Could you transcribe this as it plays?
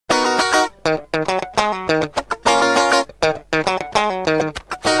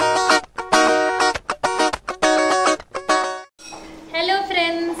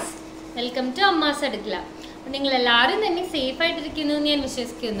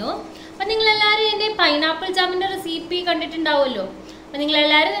വിശ്വസിക്കുന്നു. അപ്പോൾ നിങ്ങളെല്ലാവരും എൻ്റെ പൈനാപ്പിൾ ജാമിൻ്റെ റെസിപ്പി കണ്ടിട്ടുണ്ടാവുമല്ലോ. അപ്പോൾ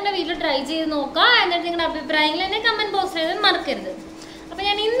നിങ്ങളെല്ലാവരും നിങ്ങളുടെ വീട്ടിൽ ട്രൈ ചെയ്ത് നോക്കുക. എന്നിട്ട് നിങ്ങളുടെ അഭിപ്രായങ്ങൾ എന്നെ കമൻറ്റ് ബോക്സിൽ എഴുതാൻ മറക്കരുത്. അപ്പോൾ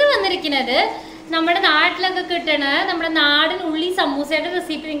ഞാൻ ഇന്ന് വന്നിരിക്കുന്നത് നമ്മുടെ നാട്ടിലൊക്കെ കിട്ടണ നമ്മുടെ നാടൻ ഉള്ളി സമൂസയുടെ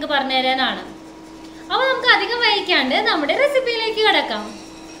റെസിപ്പി നിങ്ങൾക്ക് പറഞ്ഞു തരാനാണ്. അപ്പോൾ നമുക്ക് അധികം വൈകിക്കാണ്ട് നമ്മുടെ റെസിപ്പിയിലേക്ക് കിടക്കാം.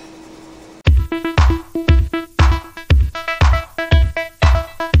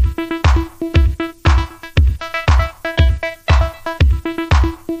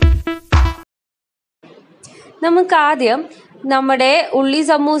 നമുക്ക് ആദ്യം നമ്മുടെ ഉള്ളി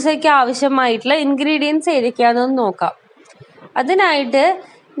സമൂസയ്ക്ക് ആവശ്യമായിട്ടുള്ള ഇൻഗ്രീഡിയൻസ് ഏതൊക്കെയാണെന്ന് നോക്കാം. അതിനായിട്ട്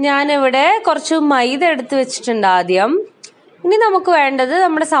ഞാനിവിടെ കുറച്ച് മൈദ എടുത്ത് വെച്ചിട്ടുണ്ട് ആദ്യം. ഇനി നമുക്ക് വേണ്ടത്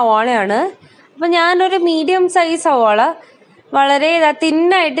നമ്മുടെ സവാളയാണ്. അപ്പം ഞാനൊരു മീഡിയം സൈസ് സവാള വളരെ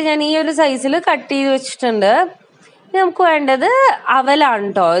തിന്നായിട്ട് ഞാൻ ഈ ഒരു സൈസിൽ കട്ട് ചെയ്ത് വെച്ചിട്ടുണ്ട്. ഇനി നമുക്ക് വേണ്ടത് അവലാണ്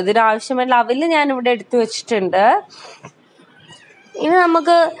കേട്ടോ. ഇതിനാവശ്യമായിട്ടുള്ള അവല് ഞാനിവിടെ എടുത്ത് വെച്ചിട്ടുണ്ട്. ഇനി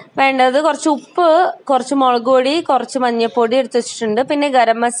നമുക്ക് വേണ്ടത് കുറച്ച് ഉപ്പ്, കുറച്ച് മുളക് പൊടി, കുറച്ച് മഞ്ഞൾപ്പൊടി എടുത്ത് വെച്ചിട്ടുണ്ട്. പിന്നെ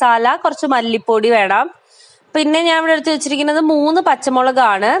ഗരം മസാല, കുറച്ച് മല്ലിപ്പൊടി വേണം. പിന്നെ ഞാൻ ഇവിടെ എടുത്ത് വെച്ചിരിക്കുന്നത് 3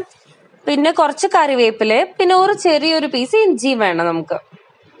 പച്ചമുളകാണ്. പിന്നെ കുറച്ച് കറിവേപ്പില, പിന്നെ ഒരു ചെറിയൊരു പീസ് ഇഞ്ചി വേണം നമുക്ക്.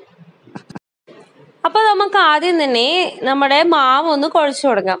 അപ്പോൾ നമുക്ക് ആദ്യം തന്നെ നമ്മുടെ മാവ് ഒന്ന് കുഴച്ച്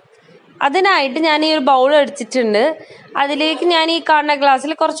തുടങ്ങാം. അതിനായിട്ട് ഞാൻ ഈ ഒരു ബൗൾ എടുത്തിട്ടുണ്ട്. അതിലേക്ക് ഞാൻ ഈ കാണുന്ന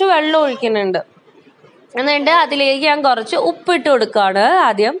ഗ്ലാസ്സിൽ കുറച്ച് വെള്ളം ഒഴിക്കുന്നുണ്ട്. എന്നിട്ട് അതിലേക്ക് ഞാൻ കുറച്ച് ഉപ്പിട്ട് കൊടുക്കുകയാണ്.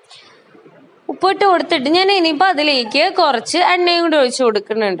 ആദ്യം ഉപ്പിട്ട് കൊടുത്തിട്ട് ഞാൻ ഇനിയിപ്പോൾ അതിലേക്ക് കുറച്ച് എണ്ണയും കൂടി ഒഴിച്ച്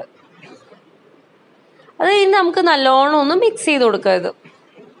കൊടുക്കുന്നുണ്ട്. അത് ഇനി നമുക്ക് നല്ലോണം ഒന്ന് മിക്സ് ചെയ്ത് കൊടുക്കുക ഇത്.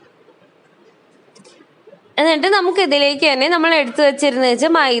 എന്നിട്ട് നമുക്ക് ഇതിലേക്ക് തന്നെ നമ്മൾ എടുത്തു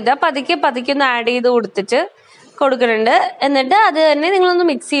വെച്ചിരുന്ന മൈദ പതുക്കെ ഒന്ന് ആഡ് ചെയ്ത് കൊടുക്കുന്നുണ്ട്. എന്നിട്ട് അത് തന്നെ നിങ്ങളൊന്ന്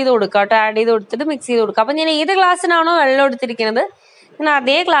മിക്സ് ചെയ്ത് കൊടുക്കുക കേട്ടോ. ആഡ് ചെയ്ത് കൊടുത്തിട്ട് മിക്സ് ചെയ്ത് കൊടുക്കുക. അപ്പം ഞാൻ ഏത് ഗ്ലാസ്സിനാണോ വെള്ളം എടുത്തിരിക്കുന്നത്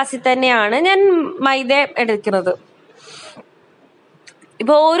അതേ ഗ്ലാസ്സിൽ തന്നെയാണ് ഞാൻ മൈദ എടുക്കുന്നത്.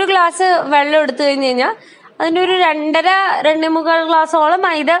 ഇപ്പോൾ ഒരു ഗ്ലാസ് വെള്ളം എടുത്തു കഴിഞ്ഞ് കഴിഞ്ഞാൽ അതിൻ്റെ ഒരു 2.5 ഗ്ലാസോളം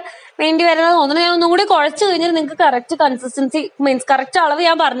മൈദ വേണ്ടി വരുന്നത് തോന്നുന്നു. ഞാൻ ഒന്നും കൂടി കുഴച്ച് കഴിഞ്ഞാൽ നിങ്ങൾക്ക് കറക്റ്റ് കൺസിസ്റ്റൻസി മീൻസ് കറക്റ്റ് അളവ്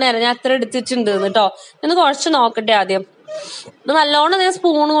ഞാൻ പറഞ്ഞുതരാം. ഞാൻ എത്ര എടുത്തിട്ടുണ്ട് കേട്ടോ. ഒന്ന് കുഴച്ച് നോക്കട്ടെ ആദ്യം. നല്ലോണം ഞാൻ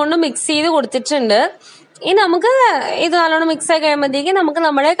സ്പൂൺ കൊണ്ട് മിക്സ് ചെയ്ത് കൊടുത്തിട്ടുണ്ട്. ഇനി നമുക്ക് ഇത് നല്ലോണം മിക്സ് ആയി കഴിയുമ്പോഴത്തേക്ക് നമുക്ക്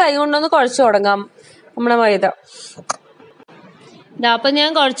നമ്മുടെ കൈ കൊണ്ടൊന്ന് കുഴച്ച് തുടങ്ങാം നമ്മുടെ മൈദ. അപ്പം ഞാൻ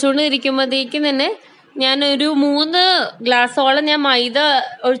കുഴച്ചുകൊണ്ട് ഇരിക്കുമ്പോഴത്തേക്കും തന്നെ ഞാനൊരു 3 ഗ്ലാസോളം ഞാൻ മൈദ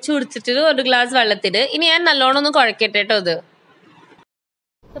ഒഴിച്ചു കൊടുത്തിട്ട് 1 ഗ്ലാസ് വെള്ളത്തിൽ ഇനി ഞാൻ നല്ലോണം ഒന്ന് കുഴക്കട്ടെ കേട്ടോ ഇത്.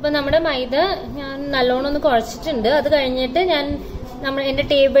 അപ്പം നമ്മുടെ മൈദ ഞാൻ നല്ലോണം ഒന്ന് കുഴച്ചിട്ടുണ്ട്. അത് കഴിഞ്ഞിട്ട് ഞാൻ എൻ്റെ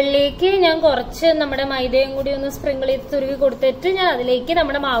ടേബിളിലേക്ക് ഞാൻ കുറച്ച് നമ്മുടെ മൈദയും കൂടി ഒന്ന് സ്പ്രിങ്കിൾ ചെയ്ത് തുരുവി കൊടുത്തിട്ട് ഞാൻ അതിലേക്ക്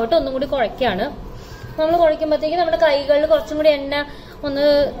നമ്മുടെ മാവിട്ട് ഒന്നും കൂടി കുഴക്കുകയാണ്. നമ്മൾ കുഴക്കുമ്പോഴത്തേക്ക് നമ്മുടെ കൈകളിൽ കുറച്ചും കൂടി എണ്ണ ഒന്ന്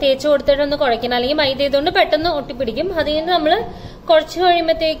തേച്ച് കൊടുത്തിട്ട് ഒന്ന് കുഴക്കണം. അല്ലെങ്കിൽ മൈദ ചെയ്തുകൊണ്ട് പെട്ടെന്ന് ഒട്ടിപ്പിടിക്കും. അത് കഴിഞ്ഞ് നമ്മൾ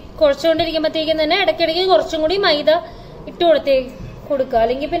കുഴച്ചുകൊണ്ടിരിക്കുമ്പോഴത്തേക്കും തന്നെ ഇടയ്ക്കിടയ്ക്ക് കുറച്ചും കൂടി മൈദ ഇട്ട് കൊടുക്കുക.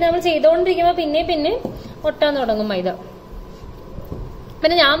 അല്ലെങ്കിൽ പിന്നെ നമ്മൾ ചെയ്തുകൊണ്ടിരിക്കുമ്പോൾ പിന്നെ ഒട്ടാൻ തുടങ്ങും മൈദ.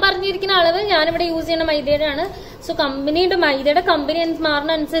 പിന്നെ ഞാൻ പറഞ്ഞിരിക്കുന്ന അളവ് ഞാനിവിടെ യൂസ് ചെയ്യുന്ന മൈദയുടെ ആണ്. സോ മൈദയുടെ കമ്പനി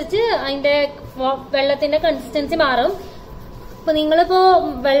മാറുന്ന അനുസരിച്ച് അതിന്റെ വെള്ളത്തിന്റെ കൺസിസ്റ്റൻസി മാറും. അപ്പൊ നിങ്ങളിപ്പോ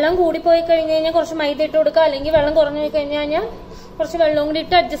വെള്ളം കൂടിപ്പോയി കഴിഞ്ഞ് കഴിഞ്ഞാൽ കുറച്ച് മൈദ ഇട്ട് കൊടുക്കുക. അല്ലെങ്കിൽ വെള്ളം കുറഞ്ഞു പോയി കഴിഞ്ഞാൽ കുറച്ച് വെള്ളവും കൂടി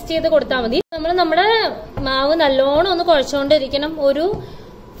ഇട്ട് അഡ്ജസ്റ്റ് ചെയ്ത് കൊടുത്താൽ മതി. നമ്മുടെ മാവ് നല്ലോണം ഒന്ന് കുഴച്ചുകൊണ്ടിരിക്കണം. ഒരു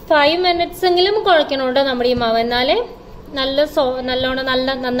 5 മിനിറ്റ്സ് എങ്കിലും കുഴക്കണം കേട്ടോ നമ്മുടെ ഈ മാവ്. എന്നാലേ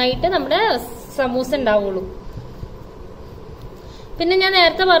നന്നായിട്ട് നമ്മുടെ സമൂസ ഉണ്ടാവുള്ളൂ. പിന്നെ ഞാൻ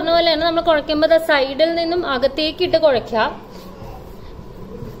നേരത്തെ പറഞ്ഞ പോലെ തന്നെ നമ്മൾ കുഴയ്ക്കുമ്പോൾ സൈഡിൽ നിന്നും അകത്തേക്ക് ഇട്ട് കുഴയ്ക്കുക.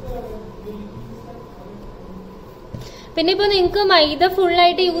 പിന്നെ ഇപ്പൊ നിങ്ങൾക്ക് മൈദ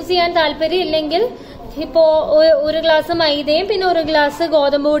ഫുള്ളായിട്ട് യൂസ് ചെയ്യാൻ താല്പര്യം ഇല്ലെങ്കിൽ ഇപ്പോ 1 ഗ്ലാസ് മൈദയും പിന്നെ 1 ഗ്ലാസ്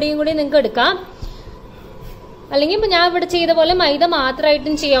ഗോതമ്പ് പൊടിയും കൂടി നിങ്ങൾക്ക് എടുക്കാം. അല്ലെങ്കിൽ ഇപ്പൊ ഞാൻ ഇവിടെ ചെയ്ത പോലെ മൈദ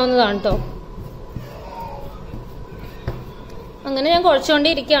മാത്രമായിട്ടും ചെയ്യാവുന്നതാണ് കേട്ടോ. അങ്ങനെ ഞാൻ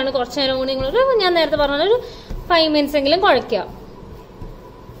കുഴച്ചുകൊണ്ടിരിക്കുകയാണ്. കുറച്ചു നേരം കൂടി ഞാൻ നേരത്തെ പറഞ്ഞ ഒരു 5 മിനിറ്റ്സ് എങ്കിലും കുഴയ്ക്കുക.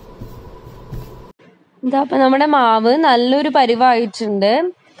 ഇതപ്പോൾ നമ്മുടെ മാവ് നല്ലൊരു പരിവായിട്ടുണ്ട്.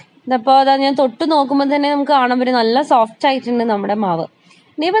 ഇതപ്പോൾ ഞാൻ തൊട്ട് നോക്കുമ്പോൾ തന്നെ നമുക്ക് കാണാൻ പറ്റും നല്ല സോഫ്റ്റ് ആയിട്ടുണ്ട് നമ്മുടെ മാവ്.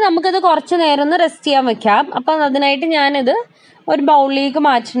 ഇനിയിപ്പോൾ നമുക്കിത് കുറച്ച് നേരം ഒന്ന് റെസ്റ്റ് ചെയ്യാൻ വെക്കാം. അപ്പം അതിനായിട്ട് ഞാനിത് ഒരു ബൗളിലേക്ക്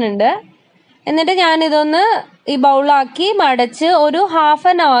മാറ്റുന്നുണ്ട്. എന്നിട്ട് ഞാനിതൊന്ന് ഈ ബൗളാക്കി മടച്ച് ഒരു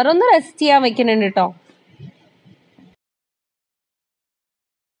 1/2 hour ഒന്ന് റെസ്റ്റ് ചെയ്യാൻ വെക്കുന്നുണ്ട് കേട്ടോ.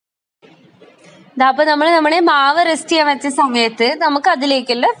 ഇതപ്പോൾ നമ്മുടെ മാവ് റെസ്റ്റ് ചെയ്യാൻ വെച്ച സമയത്ത് നമുക്ക്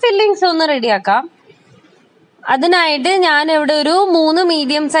അതിലേക്കുള്ള ഫില്ലിങ്സ് ഒന്ന് റെഡിയാക്കാം. അതിനായിട്ട് ഞാൻ ഇവിടെ ഒരു 3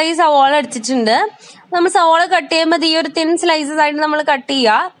 മീഡിയം സൈസ് സവാള എടുത്തിട്ടുണ്ട്. നമ്മൾ സവാള കട്ട് ചെയ്യുമ്പോൾ ഈ ഒരു തിൻ സ്ലൈസസ് ആയിട്ട് നമ്മൾ കട്ട്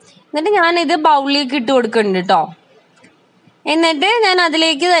ചെയ്യുക. എന്നിട്ട് ഞാനിത് ബൗളിലേക്ക് ഇട്ട് കൊടുക്കുന്നുണ്ട് കേട്ടോ. എന്നിട്ട് ഞാൻ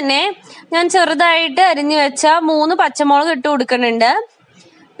അതിലേക്ക് തന്നെ ഞാൻ ചെറുതായിട്ട് അരിഞ്ഞു വെച്ച 3 പച്ചമുളക് ഇട്ട് കൊടുക്കുന്നുണ്ട്.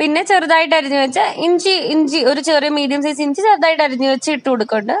 പിന്നെ ചെറുതായിട്ട് അരിഞ്ഞു വെച്ച ഇഞ്ചി ഒരു ചെറിയ മീഡിയം സൈസ് ഇഞ്ചി ചെറുതായിട്ട് അരിഞ്ഞു വെച്ച് ഇട്ട്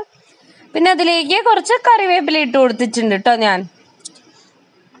കൊടുക്കുന്നുണ്ട്. പിന്നെ അതിലേക്ക് കുറച്ച് കറിവേപ്പില ഇട്ട് കൊടുത്തിട്ടുണ്ട് കേട്ടോ ഞാൻ.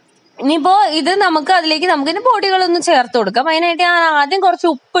 ഇനിയിപ്പോ ഇത് നമുക്കിനി പൊടികളൊന്നും ചേർത്ത് കൊടുക്കാം. അതിനായിട്ട് ഞാൻ ആദ്യം കുറച്ച്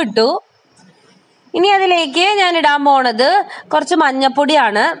ഉപ്പിട്ടു. ഇനി അതിലേക്ക് ഞാൻ ഇടാൻ പോണത് കുറച്ച്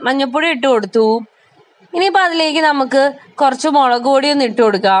മഞ്ഞപ്പൊടിയാണ്. മഞ്ഞപ്പൊടി ഇട്ട് കൊടുത്തു. ഇനിയിപ്പോ അതിലേക്ക് നമുക്ക് കുറച്ച് മുളക് പൊടി ഒന്ന് ഇട്ട്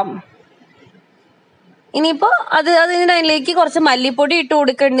കൊടുക്കാം. ഇനിയിപ്പോ അതിലേക്ക് കുറച്ച് മല്ലിപ്പൊടി ഇട്ട്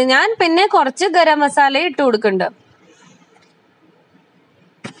കൊടുക്കുന്നുണ്ട് ഞാൻ. പിന്നെ കുറച്ച് ഗരം മസാല ഇട്ട് കൊടുക്കുന്നുണ്ട്.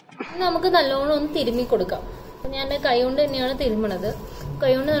 നമുക്ക് നല്ലോണം ഒന്ന് തിരുമ്മി കൊടുക്കാം. അപ്പൊ ഞാൻ കൈ കൊണ്ട് തന്നെയാണ് തിരുമ്മണത്.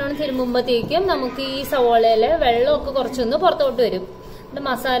 കൈ കൊണ്ട് നല്ലോണം തിരുമ്പുമ്പോഴത്തേക്കും നമുക്ക് ഈ സവോളയിലെ വെള്ളമൊക്കെ കുറച്ചൊന്ന് പുറത്തോട്ട് വരും.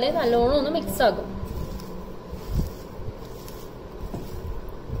 മസാല നല്ലോണം ഒന്ന് മിക്സ് ആകും.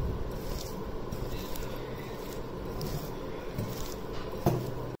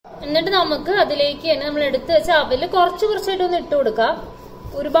 എന്നിട്ട് നമുക്ക് അതിലേക്ക് തന്നെ നമ്മൾ എടുത്ത് വെച്ച അവല് കുറച്ചായിട്ട് ഒന്ന് ഇട്ട് കൊടുക്കാം.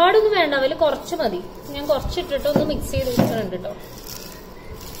 ഒരുപാടൊന്നും വേണ്ട, അവല് കുറച്ച് മതി. ഞാൻ കുറച്ചിട്ടിട്ട് ഒന്ന് മിക്സ് ചെയ്ത് കൊടുക്കുന്നുണ്ട് കേട്ടോ.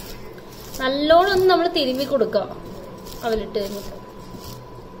 നല്ലോണം ഒന്ന് നമ്മൾ തിരുമ്മി കൊടുക്കാം അവലിട്ട് കഴിഞ്ഞിട്ട്.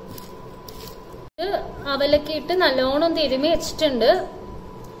 അവലൊക്കെ ഇട്ട് നല്ലോണം തിരുമ്മി വെച്ചിട്ടുണ്ട്.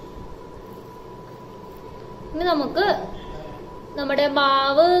 ഇനി നമുക്ക് നമ്മുടെ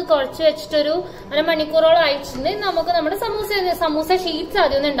മാവ് കുഴച്ച് വെച്ചിട്ടൊരു അരമണിക്കൂറോളം അയച്ചിട്ടുണ്ട്. നമുക്ക് നമ്മുടെ സമൂസ ഷീറ്റ്സ്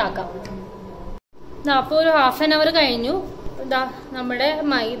ആദ്യം ഒന്ന് ഉണ്ടാക്കാം. അപ്പൊ ഒരു ഹാഫ് ആൻ അവർ കഴിഞ്ഞു. ഇതാ നമ്മുടെ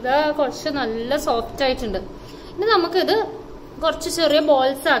മൈദ കുറച്ച് നല്ല സോഫ്റ്റ് ആയിട്ടുണ്ട്. ഇനി നമുക്കിത് കുറച്ച് ചെറിയ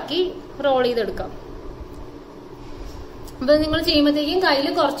ബോൾസ് ആക്കി റോൾ ചെയ്തെടുക്കാം. അപ്പൊ നിങ്ങൾ ചെയ്യുമ്പോഴത്തേക്കും കയ്യിൽ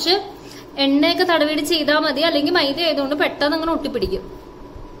കുറച്ച് എണ്ണയൊക്കെ തടവിടി ചെയ്താൽ മതി. അല്ലെങ്കിൽ മൈദ ആയതുകൊണ്ട് പെട്ടെന്ന് അങ്ങനെ ഒട്ടിപ്പിടിക്കും.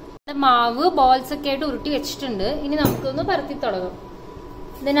 മാവ് ബോൾസ് ഒക്കെ ആയിട്ട് ഉരുട്ടി വെച്ചിട്ടുണ്ട്. ഇനി നമുക്കൊന്ന് പരത്തി തുടങ്ങാം.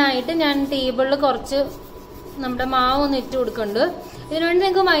 ഇതിനായിട്ട് ഞാൻ ടേബിളിൽ കുറച്ച് നമ്മുടെ മാവ് ഒന്ന് ഇട്ട് കൊടുക്കുന്നുണ്ട്. ഇതിനുവേണ്ടി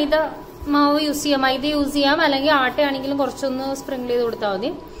നിങ്ങൾക്ക് മൈദ യൂസ് ചെയ്യാം, അല്ലെങ്കിൽ ആട്ടയാണെങ്കിലും കുറച്ചൊന്ന് സ്പ്രിങ്കിൾ ചെയ്ത് കൊടുത്താൽ മതി.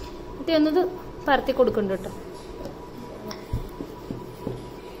 എന്നിട്ട് ഒന്നത് പരത്തി കൊടുക്കുന്നുണ്ട് കേട്ടോ.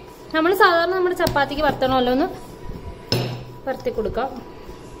 നമ്മൾ സാധാരണ നമ്മുടെ ചപ്പാത്തിക്ക് പരത്തണമല്ലോ ഒന്ന് പരത്തി കൊടുക്കാം.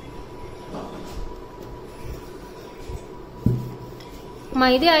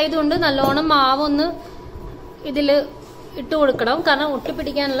 മൈദ ആയതുകൊണ്ട് നല്ലോണം മാവൊന്ന് ഇതില് ഇട്ട് കൊടുക്കണം. കാരണം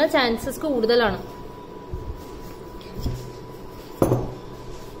ഒട്ടിപ്പിടിക്കാനുള്ള ചാൻസസ് കൂടുതലാണ്.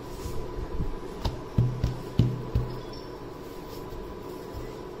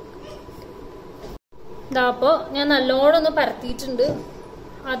 അപ്പോ ഞാൻ നല്ലോണം ഒന്ന് പരത്തിയിട്ടുണ്ട്.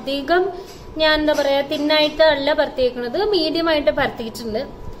 അധികം ഞാൻ എന്താ പറയാ തിന്നായിട്ട് അല്ല പരത്തിയേക്കുന്നത്, മീഡിയം ആയിട്ട് പരത്തിയിട്ടുണ്ട്.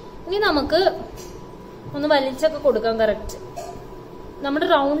 ഇനി നമുക്ക് ഒന്ന് വലിച്ചൊക്കെ കൊടുക്കാം. കറക്റ്റ് നമ്മുടെ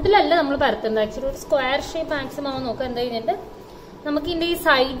റൗണ്ടിലല്ല നമ്മൾ പരത്തുന്നത്. ആക്ച്വലി ഒരു സ്ക്വയർ ഷേപ്പ് മാക്സിമം നോക്കാം. എന്താ കഴിഞ്ഞിട്ട് നമുക്ക് ഇതിന്റെ ഈ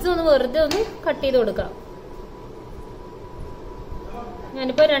സൈഡ്സ് ഒന്ന് വെറുതെ ഒന്ന് കട്ട് ചെയ്ത് കൊടുക്കാം.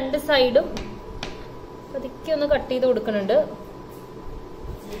 ഞാനിപ്പോ രണ്ട് സൈഡും പതുക്കെ ഒന്ന് കട്ട് ചെയ്ത് കൊടുക്കുന്നുണ്ട്.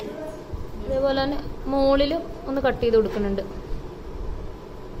 അതേപോലെ തന്നെ മുകളിലും ഒന്ന് കട്ട് ചെയ്ത് കൊടുക്കുന്നുണ്ട്.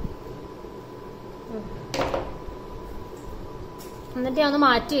 എന്നിട്ട് ഞാൻ ഒന്ന്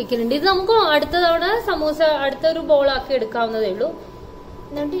മാറ്റി വെക്കുന്നുണ്ട്. ഇത് നമുക്ക് അടുത്ത തവണ സമൂസ അടുത്തൊരു ബോൾ ആക്കി എടുക്കാവുന്നതേ ഉള്ളൂ.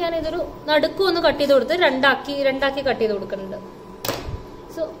 എന്നിട്ട് ഞാൻ ഇതൊരു നടുക്കും ഒന്ന് കട്ട് ചെയ്ത് കൊടുത്ത് രണ്ടാക്കി കട്ട് ചെയ്ത് കൊടുക്കുന്നുണ്ട്.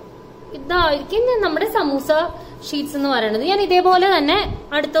 സോ ഇതായിരിക്കും നമ്മുടെ സമൂസ ഷീറ്റ്സ് എന്ന് പറയുന്നത്. ഞാൻ ഇതേപോലെ തന്നെ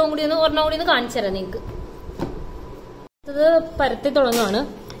ഒരെണ്ണം കൂടി ഒന്ന് കാണിച്ചു തരാം നിങ്ങൾക്ക്. ഇത് പരത്തി തുടങ്ങുകയാണ്.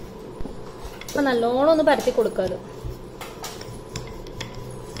 അപ്പൊ നല്ലോണം ഒന്ന് പരത്തി കൊടുക്കാറ്.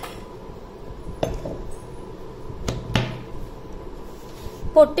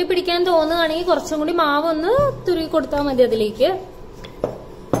 പൊട്ടി പിടിക്കാൻ തോന്നുകയാണെങ്കിൽ കുറച്ചും കൂടി മാവ് ഒന്ന് തുരുവി കൊടുത്താൽ മതി അതിലേക്ക്.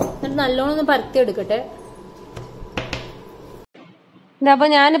 എന്നിട്ട് നല്ലോണം ഒന്ന് പരത്തി എടുക്കട്ടെ. അപ്പൊ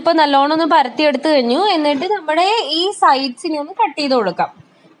ഞാനിപ്പോ നല്ലോണം ഒന്ന് പരത്തി എടുത്തു കഴിഞ്ഞു. എന്നിട്ട് നമ്മുടെ ഈ സൈഡ്സിനെ ഒന്ന് കട്ട് ചെയ്ത് കൊടുക്കാം.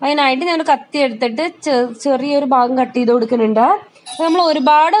 അതിനായിട്ട് ഞാൻ കത്തി എടുത്തിട്ട് ചെറിയൊരു ഭാഗം കട്ട് ചെയ്ത് കൊടുക്കുന്നുണ്ട്. നമ്മൾ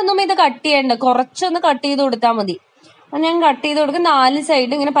ഒരുപാടൊന്നും ഇത് കട്ട് ചെയ്യണ്ട, കുറച്ചൊന്ന് കട്ട് ചെയ്ത് കൊടുത്താൽ മതി. അപ്പൊ ഞാൻ കട്ട് ചെയ്ത് കൊടുക്കും. 4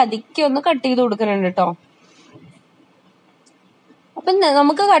 സൈഡ് ഇങ്ങനെ പതുക്കെ ഒന്ന് കട്ട് ചെയ്ത് കൊടുക്കുന്നുണ്ട് കേട്ടോ. അപ്പൊ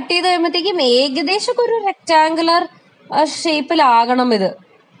നമുക്ക് കട്ട് ചെയ്ത് കഴിയുമ്പോഴത്തേക്കും ഏകദേശം ഒരു റെക്ടാങ്കുലർ ഷേപ്പിലാകണം ഇത്.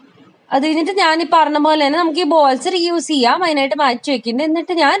 അത് കഴിഞ്ഞിട്ട് ഞാൻ ഈ പറഞ്ഞ പോലെ തന്നെ നമുക്ക് ഈ ബോൾസ് റീയൂസ് ചെയ്യാം. അതിനായിട്ട് മാറ്റി വെക്കുന്നുണ്ട്.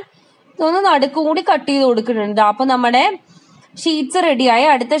 എന്നിട്ട് ഞാൻ ഇതൊന്ന് നടുക്കും കൂടി കട്ട് ചെയ്ത് കൊടുക്കുന്നുണ്ട്. അപ്പൊ നമ്മുടെ ഷീറ്റ്സ് റെഡിയായി.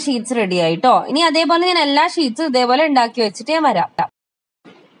 അടുത്ത ഷീറ്റ്സ് റെഡിയായി കേട്ടോ. ഇനി അതേപോലെ ഞാൻ എല്ലാ ഷീറ്റ്സും ഇതേപോലെ ഉണ്ടാക്കി വെച്ചിട്ട് ഞാൻ വരാം.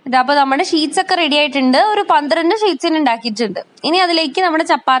 ഇതപ്പോ നമ്മുടെ ഷീറ്റ്സ് ഒക്കെ റെഡി ആയിട്ടുണ്ട്. ഒരു 12 ഷീറ്റ്സിന് ഉണ്ടാക്കിയിട്ടുണ്ട്. ഇനി അതിലേക്ക് നമ്മുടെ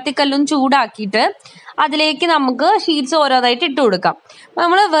ചപ്പാത്തിക്കല്ലും ചൂടാക്കിയിട്ട് അതിലേക്ക് നമുക്ക് ഷീറ്റ്സ് ഓരോന്നായിട്ട് ഇട്ട് കൊടുക്കാം.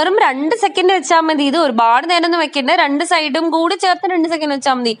 നമ്മൾ വെറും 2 സെക്കൻഡ് വെച്ചാൽ മതി. ഇത് ഒരുപാട് നേരം ഒന്നും വെക്കണ്ട. 2 സൈഡും കൂടി ചേർത്ത് 2 സെക്കൻഡ്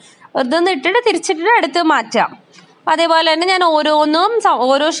വെച്ചാൽ മതി. വെറുതെ ഇട്ടിട്ട് തിരിച്ചിട്ടിട്ട് എടുത്ത് മാറ്റാം. അതേപോലെ തന്നെ ഞാൻ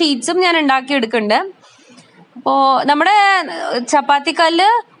ഓരോ ഷീറ്റ്സും ഞാൻ ഉണ്ടാക്കി എടുക്കുന്നുണ്ട്. അപ്പോൾ നമ്മുടെ ചപ്പാത്തിക്കല്ല്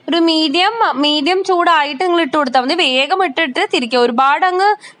ഒരു മീഡിയം ചൂടായിട്ട് നിങ്ങൾ ഇട്ട് കൊടുത്താൽ മതി. വേഗം ഇട്ടിട്ട് തിരിക്കുക. ഒരുപാട് അങ്ങ്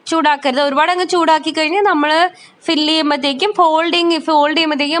ചൂടാക്കരുത്. ഒരുപാട് അങ്ങ് ചൂടാക്കി കഴിഞ്ഞാൽ നമ്മൾ ഫില്ല് ചെയ്യുമ്പോഴത്തേക്കും ഫോൾഡ്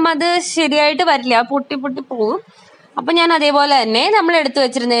ചെയ്യുമ്പോഴത്തേക്കും അത് ശരിയായിട്ട് വരില്ല, പൊട്ടി പോകും. അപ്പം ഞാൻ അതേപോലെ തന്നെ നമ്മൾ എടുത്തു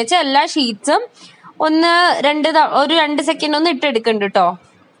വെച്ചിരുന്ന വെച്ചാൽ എല്ലാ ഷീറ്റ്സും ഒരു 2 സെക്കൻഡ് ഒന്ന് ഇട്ടെടുക്കുന്നുണ്ട് കേട്ടോ.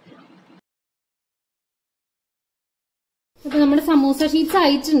 അപ്പൊ നമ്മുടെ സമൂസ ഷീറ്റ്സ്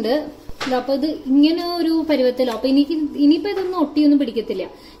ആയിട്ടുണ്ട്. അപ്പൊ ഇത് ഇങ്ങനെ ഒരു പരുവത്തിലോ. അപ്പൊ ഇനിയിപ്പോ ഇതൊന്നും ഒട്ടിയൊന്നും പിടിക്കത്തില്ല.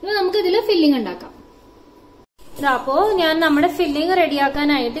 ഇപ്പൊ നമുക്ക് ഇതിൽ ഫില്ലിംഗ് ഉണ്ടാക്കാം. അപ്പോ ഞാൻ നമ്മുടെ ഫില്ലിംഗ്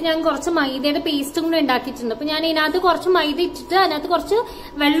റെഡിയാക്കാനായിട്ട് ഞാൻ കുറച്ച് മൈദയുടെ പേസ്റ്റും കൂടെ ഉണ്ടാക്കിയിട്ടുണ്ട്. അപ്പൊ ഞാൻ ഇതിനകത്ത് കുറച്ച് മൈദ ഇട്ടിട്ട് അതിനകത്ത് കുറച്ച്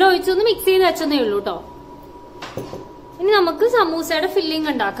വെള്ളം ഒഴിച്ചൊന്ന് മിക്സ് ചെയ്ത് വെച്ചതേ ഉള്ളൂ കേട്ടോ. ഇനി നമുക്ക് സമൂസയുടെ ഫില്ലിംഗ്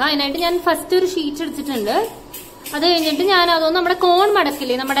ഉണ്ടാക്കാം. അതിനായിട്ട് ഞാൻ ഫസ്റ്റ് ഒരു ഷീറ്റ് എടുത്തിട്ടുണ്ട്. അത് കഴിഞ്ഞിട്ട് ഞാൻ അതൊന്ന് നമ്മുടെ കോൺ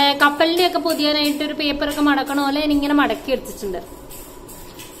മടക്കില്ലേ, നമ്മുടെ കപ്പലിന്റെ ഒക്കെ പൊതിയാനായിട്ട് ഒരു പേപ്പറൊക്കെ മടക്കണ പോലെ ഞാൻ ഇങ്ങനെ മടക്കി എടുത്തിട്ടുണ്ട്.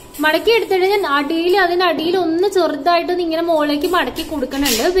 മടക്കി എടുത്തിട്ട് ഞാൻ അതിനടിയിൽ ഒന്ന് ചെറുതായിട്ടൊന്ന് ഇങ്ങനെ മുകളിലേക്ക് മടക്കി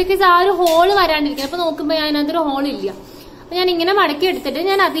കൊടുക്കുന്നുണ്ട്. ബിക്കോസ് ആ ഒരു ഹോള് വരാണ്ടിരിക്കും. അപ്പൊ നോക്കുമ്പോ അതിനകത്തൊരു ഹോൾ ഇല്ല. അപ്പൊ ഞാൻ ഇങ്ങനെ മടക്കി എടുത്തിട്ട്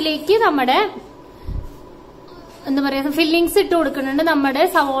ഞാൻ അതിലേക്ക് നമ്മുടെ എന്താ പറയാ ഫില്ലിങ്സ് ഇട്ട് കൊടുക്കുന്നുണ്ട്. നമ്മുടെ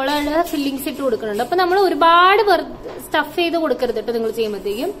സവോളയുടെ ഫില്ലിങ്സ് ഇട്ട് കൊടുക്കുന്നുണ്ട്. അപ്പൊ നമ്മൾ ഒരുപാട് സ്റ്റഫ് ചെയ്ത് കൊടുക്കരുത് കേട്ടോ നിങ്ങൾ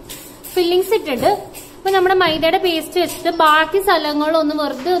ചെയ്യുമ്പോഴത്തേക്കും. ഫില്ലിങ്സ് ഇട്ടിട്ട് അപ്പൊ നമ്മുടെ മൈദയുടെ പേസ്റ്റ് വെച്ചിട്ട് ബാക്കി സ്ഥലങ്ങളൊന്ന്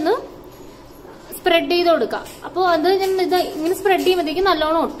വെറുതെ ഒന്ന് സ്പ്രെഡ് ചെയ്ത് കൊടുക്കാം. അപ്പോൾ അത് ഞാൻ ഇത് ഇങ്ങനെ സ്പ്രെഡ് ചെയ്യുമ്പോഴത്തേക്കും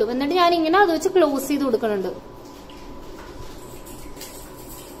നല്ലോണം ഒട്ടും. എന്നിട്ട് ഞാൻ ഇങ്ങനെ അത് വെച്ച് ക്ലോസ് ചെയ്ത് കൊടുക്കുന്നുണ്ട്.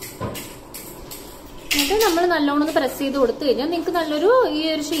 എന്നിട്ട് നമ്മൾ നല്ലോണം ഒന്ന് പ്രസ് ചെയ്ത് കൊടുത്തു കഴിഞ്ഞാൽ നിങ്ങൾക്ക് നല്ലൊരു ഈ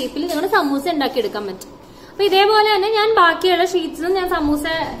ഒരു ഷേപ്പിൽ നിങ്ങളുടെ സമൂസ ഉണ്ടാക്കി എടുക്കാൻ പറ്റും. അപ്പൊ ഇതേപോലെ തന്നെ ഞാൻ ബാക്കിയുള്ള ഷീറ്റ്സിനും ഞാൻ സമൂസ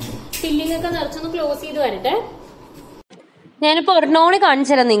ഫില്ലിംഗ് ഒക്കെ നിറച്ചൊന്ന് ക്ലോസ് ചെയ്ത് വരട്ടെ. ഞാനിപ്പോൾ ഒരെണ്ണോണി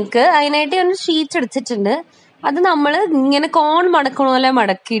കാണിച്ചു തരാം നിങ്ങൾക്ക്. അതിനായിട്ട് ഒരു ഷീറ്റ് എടുത്തിട്ടുണ്ട്. അത് നമ്മൾ ഇങ്ങനെ കോൺ മടക്കണ പോലെ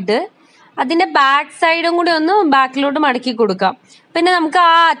മടക്കിയിട്ട് അതിന്റെ ബാക്ക് സൈഡും കൂടി ഒന്ന് ബാക്കിലോട്ട് മടക്കി കൊടുക്കാം. പിന്നെ നമുക്ക്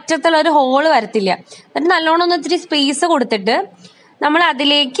ആ അറ്റത്തുള്ള ഒരു ഹോള് വരത്തില്ല. എന്നിട്ട് നല്ലോണം ഒന്ന് ഇത്തിരി സ്പേസ് കൊടുത്തിട്ട് നമ്മൾ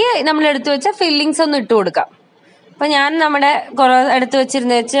അതിലേക്ക് നമ്മൾ എടുത്തു വെച്ച ഫില്ലിങ്സ് ഒന്ന് ഇട്ട് കൊടുക്കാം. അപ്പൊ ഞാൻ നമ്മുടെ എടുത്തു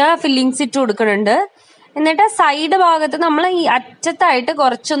വെച്ചിരുന്ന വെച്ചാൽ ഫില്ലിങ്സ് ഇട്ട് കൊടുക്കുന്നുണ്ട്. എന്നിട്ട് സൈഡ് ഭാഗത്ത് നമ്മൾ ഈ അറ്റത്തായിട്ട്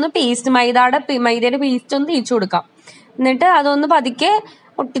കുറച്ചൊന്ന് മൈദയുടെ പേസ്റ്റ് ഒന്ന് തേച്ചു കൊടുക്കാം. എന്നിട്ട് അതൊന്ന് പതുക്കെ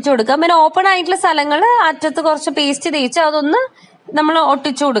ഒട്ടിച്ചു കൊടുക്കാം. പിന്നെ ഓപ്പൺ ആയിട്ടുള്ള സ്ഥലങ്ങൾ അറ്റത്ത് കുറച്ച് പേസ്റ്റ് തേച്ച് അതൊന്ന് നമ്മൾ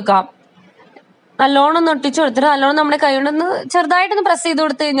ഒട്ടിച്ചു കൊടുക്കാം. നല്ലോണം ഒന്ന് ഒട്ടിച്ചു കൊടുത്തിട്ട് നല്ലോണം നമ്മുടെ കൈ കൊണ്ടൊന്ന് ചെറുതായിട്ടൊന്ന് പ്രസ് ചെയ്ത്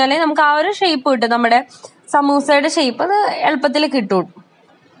കൊടുത്തു കഴിഞ്ഞാൽ നമുക്ക് ആ ഒരു ഷേപ്പ് കിട്ടും. നമ്മുടെ സമൂസയുടെ ഷേപ്പ് അത് എളുപ്പത്തിൽ കിട്ടും.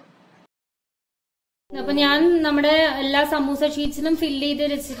 അപ്പൊ ഞാൻ നമ്മുടെ എല്ലാ സമൂസ ഷീറ്റ്സിനും ഫില്ല് ചെയ്ത്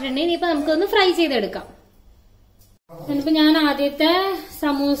വെച്ചിട്ടുണ്ട്. ഇനിയിപ്പോ നമുക്കൊന്ന് ഫ്രൈ ചെയ്തെടുക്കാം. ഇനിയിപ്പോ ഞാൻ ആദ്യത്തെ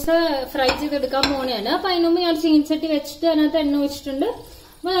സമൂസ ഫ്രൈ ചെയ്തെടുക്കാൻ പോണെയാണ്. അപ്പൊ അതിന് മുമ്പ് ഞാൻ ചീനച്ചട്ടി വെച്ചിട്ട് അതിനകത്ത് എണ്ണ വെച്ചിട്ടുണ്ട്.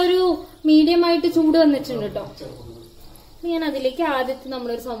 അപ്പൊ ഒരു മീഡിയം ആയിട്ട് ചൂട് വന്നിട്ടുണ്ട് കേട്ടോ. അപ്പൊ ഞാൻ അതിലേക്ക് ആദ്യത്തെ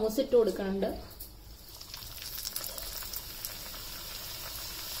നമ്മളൊരു സമൂസ ഇട്ട് കൊടുക്കുന്നുണ്ട്.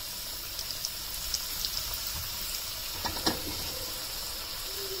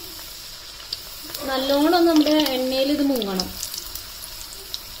 നല്ലോണം നമ്മുടെ എണ്ണയിൽ ഇത് മുങ്ങണം.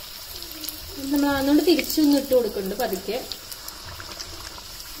 നമ്മൾ അതുകൊണ്ട് തിരിച്ചൊന്നും ഇട്ട് കൊടുക്കുന്നുണ്ട് പതുക്കെ.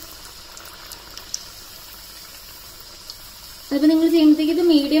 അതിപ്പോ നിങ്ങൾ ചെയ്യുമ്പോഴത്തേക്ക് ഇത്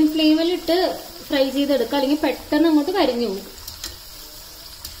മീഡിയം ഫ്ലെയിമിൽ ഇട്ട് ഫ്രൈ ചെയ്തെടുക്കുക, അല്ലെങ്കിൽ പെട്ടെന്ന് അങ്ങോട്ട് കരിഞ്ഞു പോകും.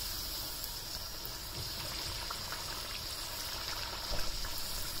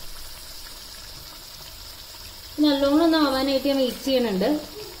 നല്ലോണം ഒന്ന് ആവാനായിട്ട് ഞാൻ വെയിറ്റ് ചെയ്യണുണ്ട്.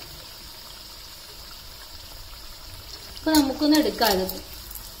 അപ്പൊ നമുക്കൊന്ന് എടുക്കാം ഇത്.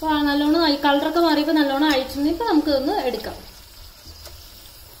 അപ്പൊ നല്ലോണം കളറൊക്കെ മാറിയപ്പോ നല്ലോണം അഴിച്ചിട്ടുണ്ട്. ഇപ്പൊ നമുക്കൊന്ന് എടുക്കാം.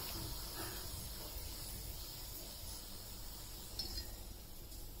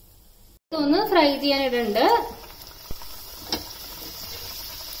 ഒന്ന് ഫ്രൈ ചെയ്യാനിടുന്നുണ്ട്.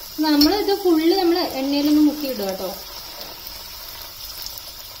 നമ്മളിത് ഫുള്ള് നമ്മള് എണ്ണയിലൊന്ന് മുക്കിയിടുക കേട്ടോ.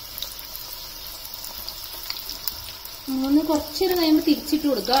 ഒന്ന് കുറച്ചേരം കഴിയുമ്പോൾ തിരിച്ചിട്ട്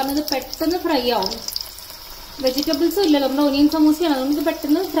കൊടുക്കുക. കാരണം ഇത് പെട്ടെന്ന് ഫ്രൈ ആവും. വെജിറ്റബിൾസും ഇല്ലല്ലോ, നമ്മുടെ ഒനിയൻ സമൂസയാണ്, അതുകൊണ്ട്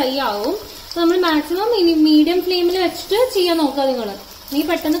പെട്ടെന്ന് ഫ്രൈ ആവും. നമ്മൾ മാക്സിമം മീഡിയം ഫ്ലെയിമിൽ വെച്ചിട്ട് ചെയ്യാൻ നോക്കുക. നിങ്ങൾ ഈ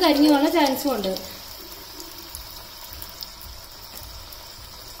പെട്ടെന്ന് കരിഞ്ഞു പോകാനുള്ള ചാൻസും ഉണ്ട്.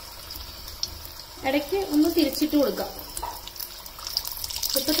 ഇടയ്ക്ക് ഒന്ന് തിരിച്ചിട്ട് കൊടുക്കാം.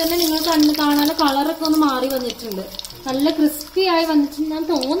 ഇപ്പൊ തന്നെ നിങ്ങൾ കാണാനുള്ള കളറൊക്കെ ഒന്ന് മാറി വന്നിട്ടുണ്ട്. നല്ല ക്രിസ്പി ആയി വന്നിട്ടുണ്ടെന്നാണ്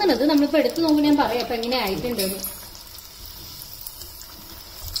തോന്നുന്നത്. നമ്മളിപ്പോ എടുത്ത് നോക്കി ഞാൻ പറയാം അപ്പൊ എങ്ങനെ ആയിട്ടുണ്ടെന്ന്.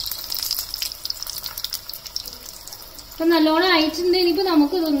 അപ്പൊ നല്ലോണം അയച്ചിട്ടുണ്ട്. ഇനിയിപ്പോ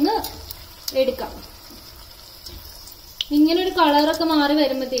നമുക്ക് ഇതൊന്ന് എടുക്കാം. ഇങ്ങനെ ഒരു കളറൊക്കെ മാറി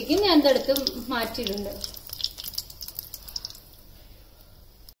വരുമ്പോഴത്തേക്കും ഞാൻ ഇതെടുത്ത് മാറ്റിയിട്ടുണ്ട്.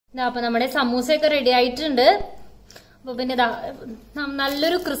 അപ്പൊ നമ്മുടെ സമൂസയൊക്കെ റെഡി ആയിട്ടുണ്ട്. അപ്പൊ പിന്നെ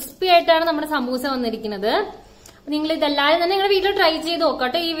നല്ലൊരു ക്രിസ്പി ആയിട്ടാണ് നമ്മുടെ സമൂസ വന്നിരിക്കുന്നത്. നിങ്ങൾ ഇതെല്ലാവരും തന്നെ നിങ്ങളുടെ വീട്ടിൽ ട്രൈ ചെയ്ത്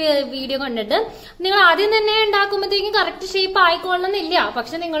നോക്കട്ടെ. ഈ വീഡിയോ കണ്ടിട്ട് നിങ്ങൾ ആദ്യം തന്നെ ഉണ്ടാക്കുമ്പോഴത്തേക്കും കറക്റ്റ് ഷേപ്പ് ആയിക്കൊള്ളണമെന്നില്ല.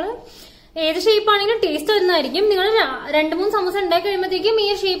 പക്ഷെ നിങ്ങൾ ഏത് ഷേപ്പ് ആണെങ്കിലും ടേസ്റ്റ് വരുന്നതായിരിക്കും. നിങ്ങൾ 2-3 സമൂസ ഉണ്ടാക്കി കഴിയുമ്പോഴത്തേക്കും ഈ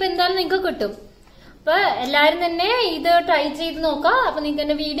ഷേപ്പ് എന്തായാലും നിങ്ങൾക്ക് കിട്ടും. അപ്പൊ എല്ലാരും തന്നെ ഇത് ട്രൈ ചെയ്ത് നോക്കാം. അപ്പൊ നിങ്ങൾക്ക്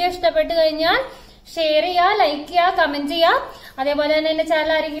എന്റെ വീഡിയോ ഇഷ്ടപ്പെട്ട് കഴിഞ്ഞാൽ ഷെയർ ചെയ്യുക, ലൈക്ക് ചെയ്യുക, കമന്റ് ചെയ്യുക. അതേപോലെ തന്നെ എന്റെ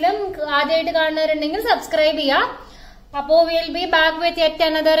ചാനൽ ആരെങ്കിലും ആദ്യമായിട്ട് കാണുന്നവരുണ്ടെങ്കിൽ സബ്സ്ക്രൈബ് ചെയ്യുക. അപ്പോ will be back with yet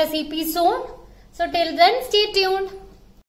another recipe soon. So till then, stay tuned.